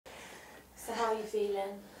So how are you feeling?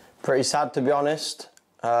 Pretty sad, to be honest.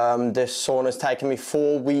 This sauna's taken me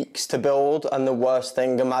 4 weeks to build, and the worst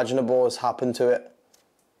thing imaginable has happened to it.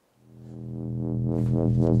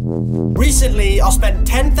 Recently, I spent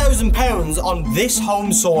 £10,000 on this home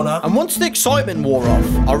sauna, and once the excitement wore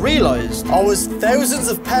off, I realised I was thousands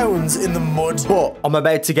of pounds in the mud. But I'm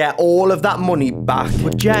about to get all of that money back.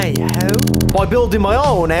 But Jay, how? By building my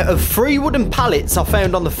own out of 3 wooden pallets I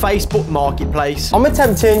found on the Facebook marketplace. I'm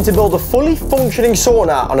attempting to build a fully functioning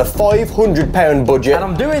sauna on a £500 budget. And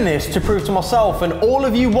I'm doing this to prove to myself and all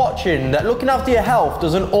of you watching that looking after your health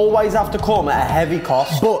doesn't always have to come at a heavy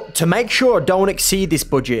cost. But to make sure I don't exceed this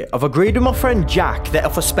budget, I've agreed with my friend Jack that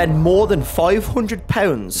if I spend more than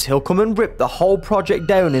 £500, he'll come and rip the whole project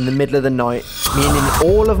down in the middle of the night, meaning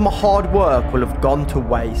all of my hard work will have gone to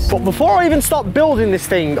waste. But before I even start building this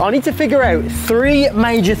thing, I need to figure out 3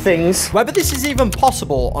 major things. Whether this is even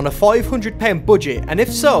possible on a £500 budget, and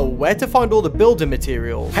if so, where to find all the building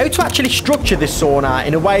materials, how to actually structure this sauna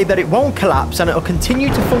in a way that it won't collapse and it'll continue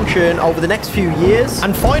to function over the next few years,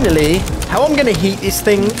 and finally, how I'm going to heat this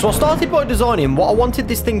thing. So I started by designing what I wanted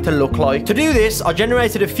this thing to look like. To do this, I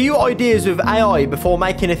generated a few ideas with AI before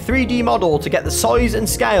making a 3D model to get the size and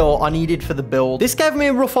scale I needed for the build. This gave me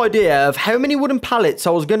a rough idea of how many wooden pallets I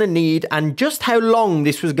was going to need and just how long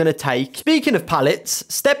this was going to take. Speaking of pallets,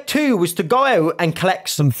 step 2 was to go out and collect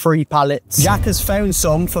some free pallets. Jack has found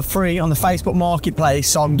some for free on the Facebook marketplace,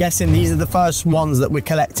 so I'm guessing these are the first ones that we're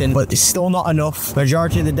collecting, but it's still not enough.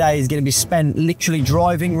 Majority of the day is going to be spent literally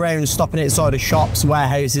driving around, stopping outside of shops,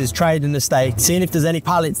 warehouses, trading estates, seeing if there's any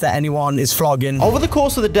pallets that anyone is flogging. Over the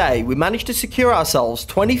course of the day, we managed to secure ourselves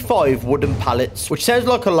 25 wooden pallets, which sounds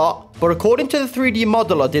like a lot, but according to the 3D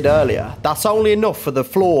model I did earlier, that's only enough for the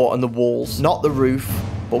floor and the walls, not the roof.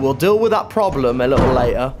 But we'll deal with that problem a little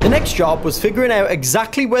later. The next job was figuring out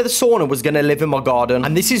exactly where the sauna was going to live in my garden,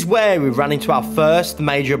 and this is where we ran into our first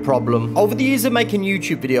major problem. Over the years of making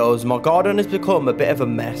YouTube videos, my garden has become a bit of a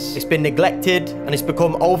mess. It's been neglected, and it's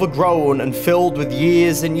become overgrown and filled with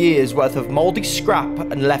years and years worth of mouldy scrap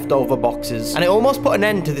and leftover boxes. And it almost put an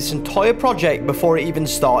end to this entire project before it even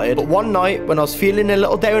started. But one night, when I was feeling a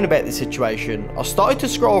little down about the situation, I started to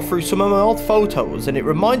scroll through some of my old photos, and it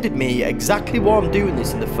reminded me exactly why I'm doing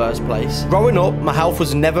this in the first place. Growing up, my health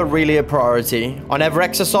was never really a priority. I never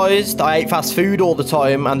exercised, I ate fast food all the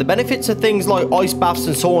time, and the benefits of things like ice baths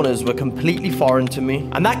and saunas were completely foreign to me.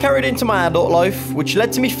 And that carried into my adult life, which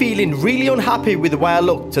led to me feeling really unhappy with the way I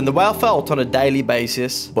looked and the way I felt on a daily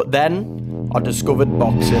basis. But then, I discovered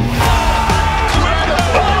boxing.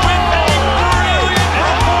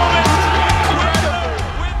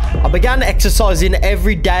 I began exercising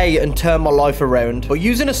every day and turned my life around, but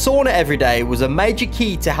using a sauna every day was a major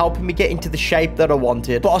key to helping me get into the shape that I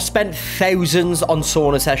wanted. But I spent thousands on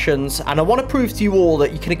sauna sessions, and I want to prove to you all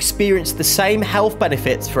that you can experience the same health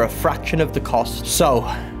benefits for a fraction of the cost. So,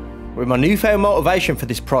 with my newfound motivation for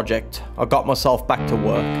this project, I got myself back to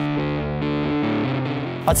work.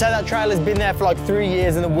 I'd say that trailer's been there for like 3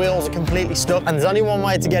 years and the wheels are completely stuck, and there's only one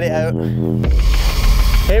way to get it out.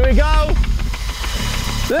 Here we go!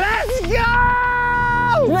 Let's go!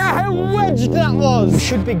 Now how wedged that was! We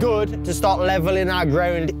should be good to start leveling our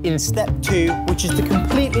ground in step 2, which is to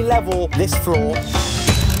completely level this floor.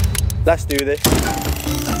 Let's do this.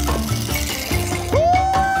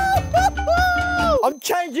 I'm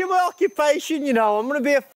changing my occupation, you know. I'm gonna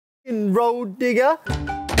be a f***ing road digger.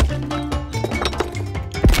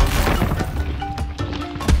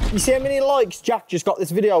 You see how many likes Jack just got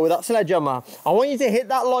this video with that sledgehammer? I want you to hit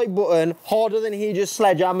that like button harder than he just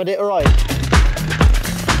sledgehammered it, alright?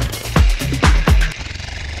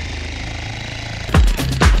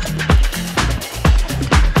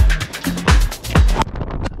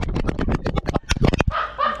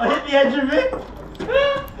 I hit the edge of it.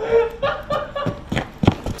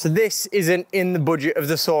 So this isn't in the budget of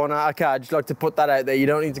the sauna. Okay, I'd just like to put that out there. You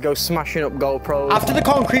don't need to go smashing up GoPros. After the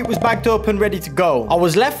concrete was bagged up and ready to go, I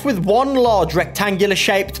was left with one large rectangular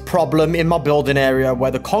shaped problem in my building area where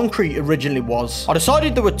the concrete originally was. I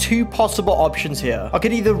decided there were 2 possible options here. I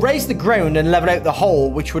could either raise the ground and level out the hole,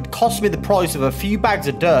 which would cost me the price of a few bags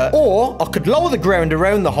of dirt, or I could lower the ground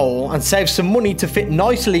around the hole and save some money to fit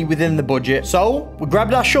nicely within the budget. So we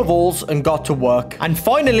grabbed our shovels and got to work. And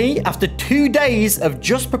finally, after 2 days of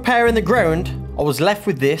just preparing the ground, I was left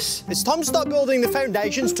with this. It's time to start building the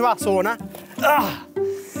foundations to our sauna.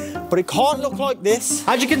 but it can't look like this.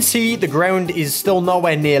 As you can see, the ground is still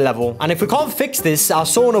nowhere near level. And if we can't fix this, our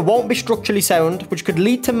sauna won't be structurally sound, which could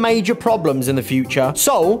lead to major problems in the future.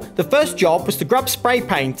 So the first job was to grab spray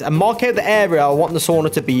paint and mark out the area I want the sauna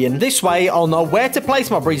to be in. This way, I'll know where to place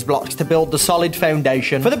my breeze blocks to build the solid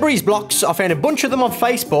foundation. For the breeze blocks, I found a bunch of them on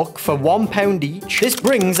Facebook for £1 each. This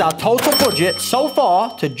brings our total budget so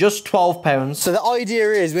far to just £12. So the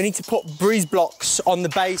idea is we need to put breeze blocks on the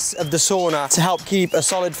base of the sauna to help keep a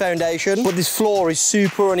solid foundation, but this floor is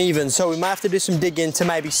super uneven, so we might have to do some digging to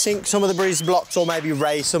maybe sink some of the breeze blocks or maybe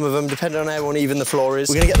raise some of them depending on how uneven the floor is.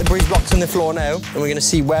 We're gonna get the breeze blocks in the floor now and we're gonna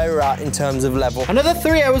see where we're at in terms of level. Another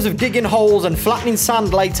 3 hours of digging holes and flattening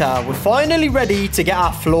sand later, we're finally ready to get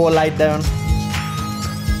our floor laid down.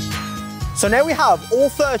 So now we have all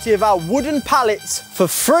 30 of our wooden pallets for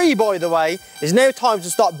free, by the way. It's now time to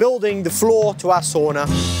start building the floor to our sauna.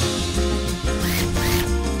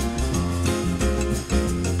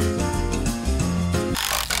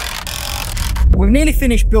 We've nearly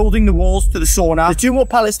finished building the walls to the sauna. There's 2 more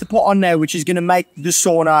pallets to put on now, which is gonna make the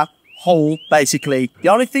sauna whole, basically. The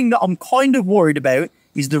only thing that I'm kind of worried about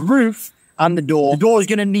is the roof and the door. The door is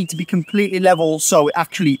going to need to be completely level so it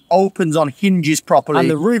actually opens on hinges properly. And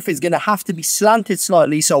the roof is going to have to be slanted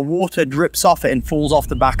slightly so water drips off it and falls off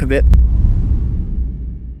the back of it.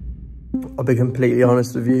 I'll be completely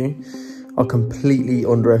honest with you. I completely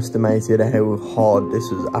underestimated how hard this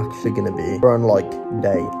was actually going to be. We're on like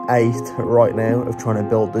day 8 right now of trying to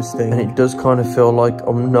build this thing. And it does kind of feel like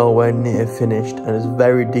I'm nowhere near finished and it's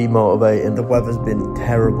very demotivating. The weather's been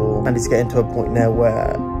terrible and it's getting to a point now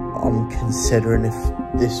where I'm considering if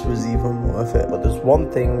this was even worth it. But there's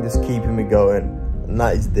one thing that's keeping me going, and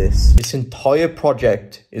that is this. This entire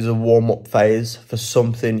project is a warm-up phase for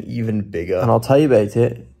something even bigger. And I'll tell you about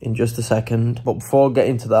it in just a second. But before I get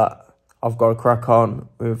into that, I've got to crack on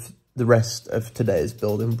with the rest of today's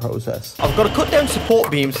building process. I've got to cut down support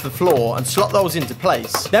beams to the floor and slot those into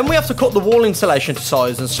place. Then we have to cut the wall insulation to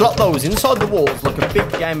size and slot those inside the walls like a big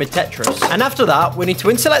game of Tetris. And after that, we need to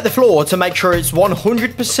insulate the floor to make sure it's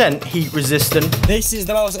 100% heat resistant. This is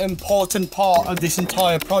the most important part of this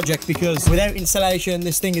entire project because without insulation,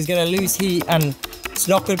 this thing is going to lose heat and it's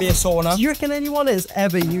not going to be a sauna. Do you reckon anyone has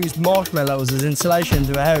ever used marshmallows as insulation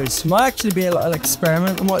to a house? Might actually be a little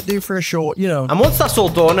experiment I might do for a short, you know. And once that's all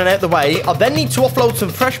done and out the way, I then need to offload some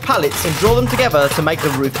fresh pallets and draw them together to make the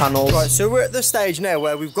roof panels. Right, so we're at the stage now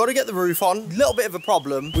where we've got to get the roof on. A little bit of a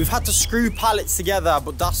problem. We've had to screw pallets together,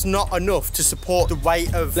 but that's not enough to support the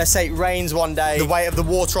weight of, let's say it rains one day, the weight of the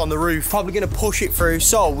water on the roof. Probably going to push it through.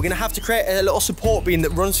 So we're going to have to create a little support beam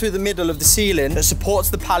that runs through the middle of the ceiling that supports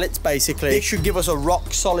the pallets basically. It should give us a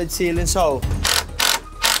rock solid ceiling. So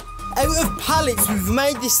out of pallets, we've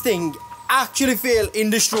made this thing actually feel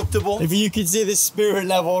indestructible. If you can see the spirit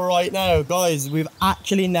level right now, guys, we've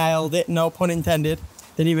actually nailed it, no pun intended.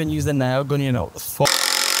 Didn't even use the nail gun, you know what the fuck.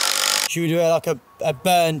 Should we do like a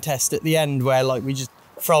burn test at the end where like we just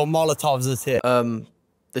throw Molotovs at it?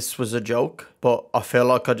 This was a joke, but I feel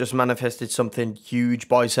like I just manifested something huge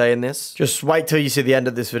by saying this. Just wait till you see the end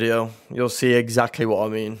of this video. You'll see exactly what I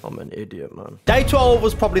mean. I'm an idiot, man. Day 12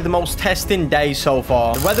 was probably the most testing day so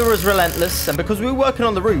far. The weather was relentless, and because we were working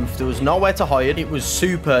on the roof, there was nowhere to hide. It was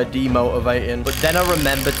super demotivating. But then I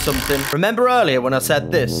remembered something. Remember earlier when I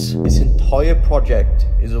said this? This entire project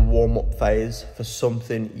is a warm-up phase for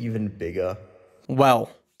something even bigger. Well,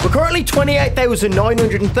 we're currently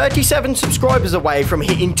 28,937 subscribers away from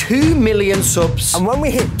hitting 2 million subs. And when we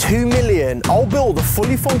hit 2 million, I'll build a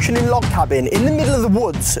fully functioning log cabin in the middle of the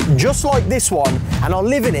woods, just like this one, and I'll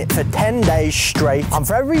live in it for 10 days straight. And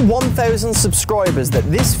for every 1,000 subscribers that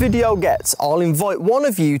this video gets, I'll invite one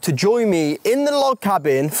of you to join me in the log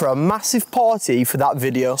cabin for a massive party for that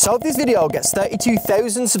video. So if this video gets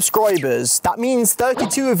 32,000 subscribers, that means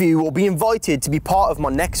 32 of you will be invited to be part of my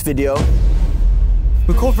next video.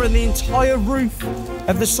 We're covering the entire roof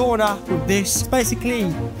of the sauna with this. It's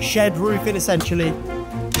basically shed roofing, essentially.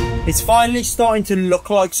 It's finally starting to look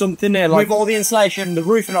like something there. Like with all the insulation, the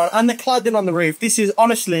roofing on, and the cladding on the roof. This is,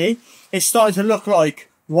 honestly, it's starting to look like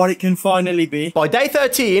what it can finally be. By day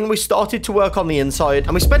 13, we started to work on the inside,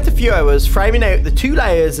 and we spent a few hours framing out the 2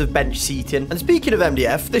 layers of bench seating. And speaking of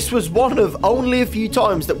MDF, this was one of only a few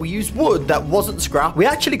times that we used wood that wasn't scrap. We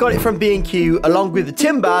actually got it from B&Q along with the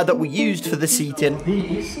timber that we used for the seating.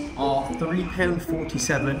 These are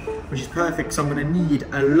 £3.47, which is perfect, so I'm going to need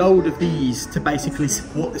a load of these to basically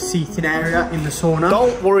support the seating area in the sauna.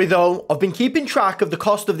 Don't worry though, I've been keeping track of the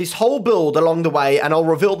cost of this whole build along the way, and I'll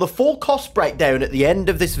reveal the full cost breakdown at the end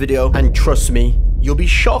of this video, and trust me, you'll be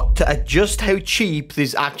shocked at just how cheap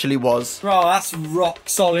this actually was. Bro, that's rock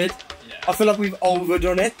solid. Yeah. I feel like we've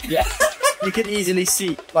overdone it. Yeah. You could easily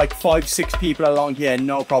seat like 5-6 people along here,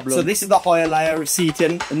 no problem. So this is the higher layer of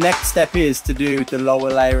seating. The next step is to do the lower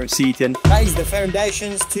layer of seating. Guys, the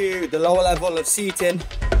foundations to the lower level of seating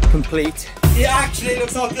complete. It actually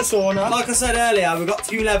looks like a sauna. Like I said earlier, we've got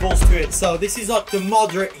 2 levels to it. So this is like the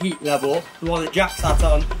moderate heat level, the one that Jack sat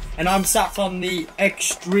on. And I'm sat on the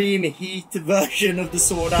extreme heat version of the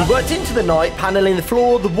sauna. We worked into the night, paneling the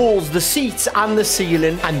floor, the walls, the seats and the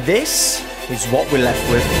ceiling. And this is what we're left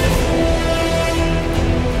with.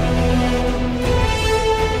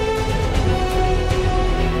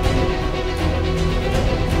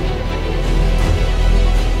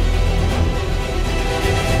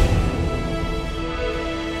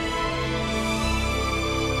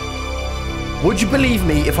 Would you believe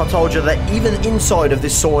me if I told you that even the inside of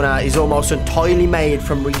this sauna is almost entirely made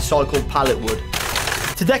from recycled pallet wood?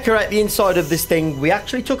 To decorate the inside of this thing, we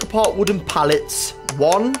actually took apart wooden pallets,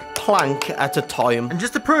 one plank at a time. And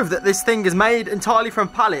just to prove that this thing is made entirely from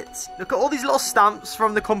pallets, look at all these little stamps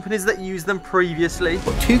from the companies that used them previously.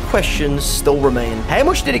 But 2 questions still remain. How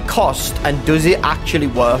much did it cost and does it actually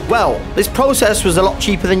work? Well, this process was a lot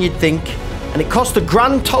cheaper than you'd think, and it cost a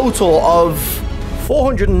grand total of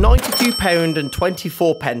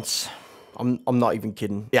 £492.24. I'm not even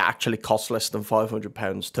kidding. It actually costs less than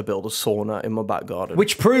 £500 to build a sauna in my back garden.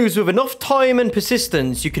 Which proves with enough time and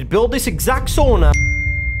persistence, you could build this exact sauna.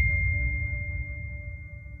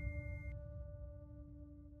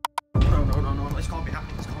 No, this can't be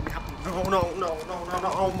happening, this can't be happening. No,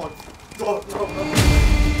 oh my God, no.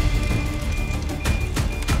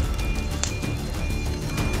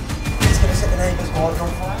 It's gonna set the neighbour's garden on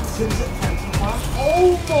fire. It's gonna set the fence on fire.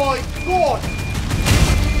 Oh my God!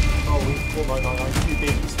 Oh my God,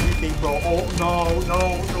 it's too big, bro. Oh, no.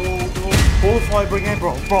 Call the fire brigade,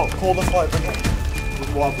 bro, call the fire brigade.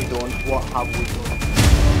 What have we done? What have we done?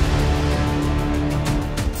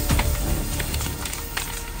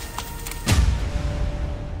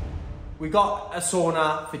 We got a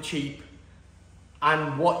sauna for cheap,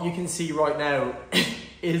 and what you can see right now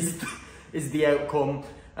is the outcome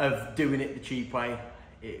of doing it the cheap way.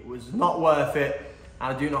 It was not worth it,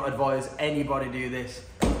 and I do not advise anybody do this.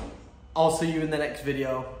 I'll see you in the next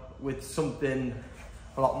video with something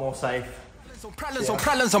a lot more safe. On problems, I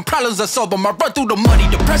solve them. I run through the money,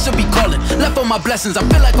 the pressure be calling. Left on my blessings, I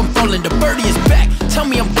feel like I'm falling. The birdie is back, tell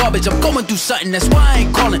me I'm garbage. I'm going through something, that's why I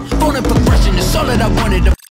ain't calling. Phone and progression is all that I wanted.